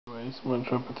Anyways, I'm going to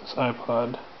try to put this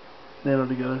iPod Nano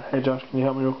together. Hey Josh, can you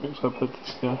help me real quick? So I put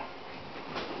this together.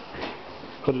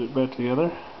 Put it back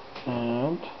together,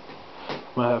 and I'm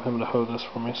going to have him to hold this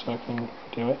for me so I can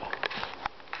do it.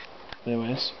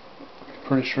 Anyways,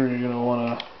 pretty sure you're going to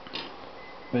want to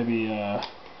maybe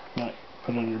not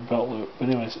put it on your belt loop. But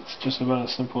anyways, it's just about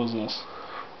as simple as this.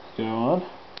 Go on,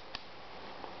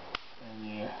 and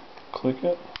you click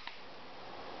it,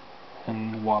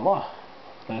 and voila,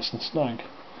 nice and snug.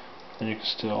 And you can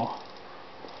still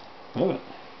move it.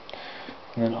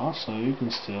 And then also you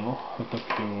can still hook up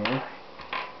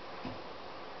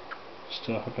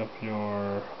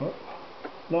your oh,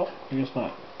 no, I guess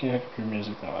not. Can't hook up your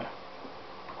music that way.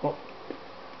 Oh,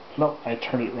 no, I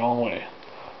turned it wrong way.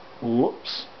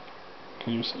 Whoops.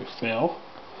 Can you say fail?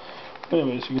 But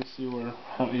anyways, you can see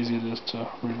how easy it is to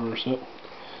reverse it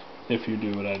if you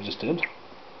do what I just did.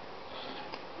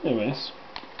 Anyways,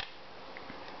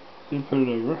 you put it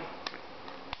over.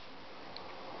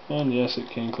 And yes, it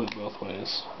can clip both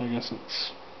ways. I guess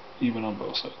it's even on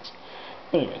both sides.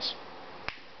 But anyways,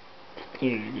 there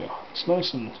you go. It's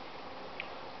nice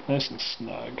and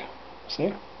snug.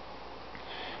 See?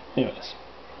 Anyways,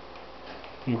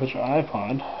 you can put your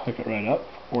iPod, hook it right up,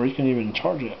 or you can even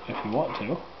charge it if you want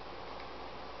to.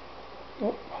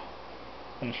 Oh,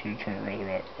 make sure you turn it the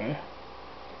right way.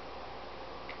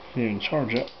 You can even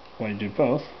charge it while you do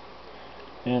both.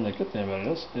 And the good thing about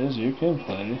it is you can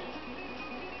play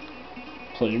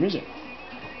your music.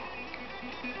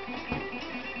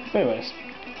 Anyways,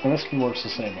 and this works the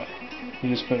same way. You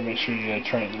just better make sure you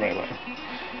turn it the right way.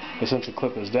 But since the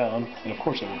clip is down, and of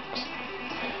course it works.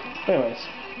 Anyways,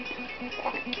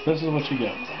 this is what you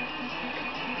get.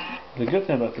 The good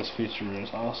thing about this feature is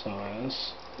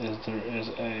there is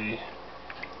a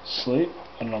sleep,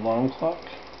 an alarm clock,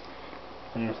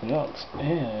 and everything else,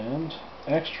 and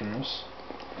extras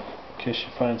in case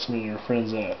you find some of your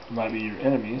friends that might be your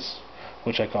enemies,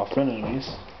 which I call friend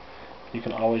enemies. You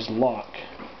can always lock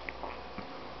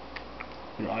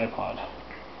your iPod,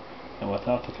 and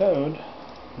without the code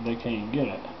they can't get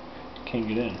it, can't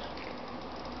get in.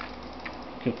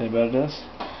 Good thing about this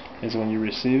is when you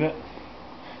receive it,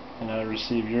 and I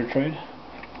receive your trade,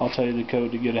 I'll tell you the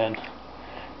code to get in.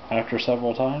 After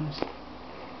several times,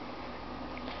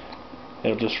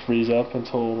 it'll just freeze up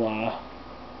until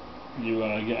you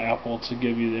get Apple to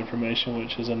give you the information,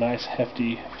 which is a nice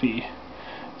hefty fee.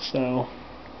 So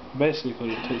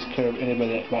basically it takes care of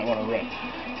anybody that might want to rip.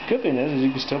 Good thing is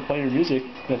you can still play your music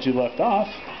that you left off,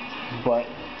 but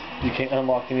you can't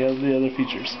unlock any of the other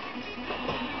features.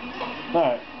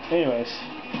 Alright, anyways,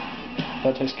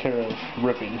 that takes care of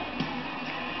ripping.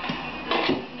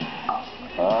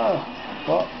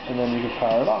 Well, and then you can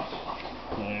power it off.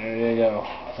 There you go.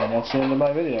 And that's the end of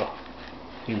my video.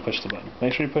 You can push the button.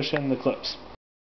 Make sure you push in the clips.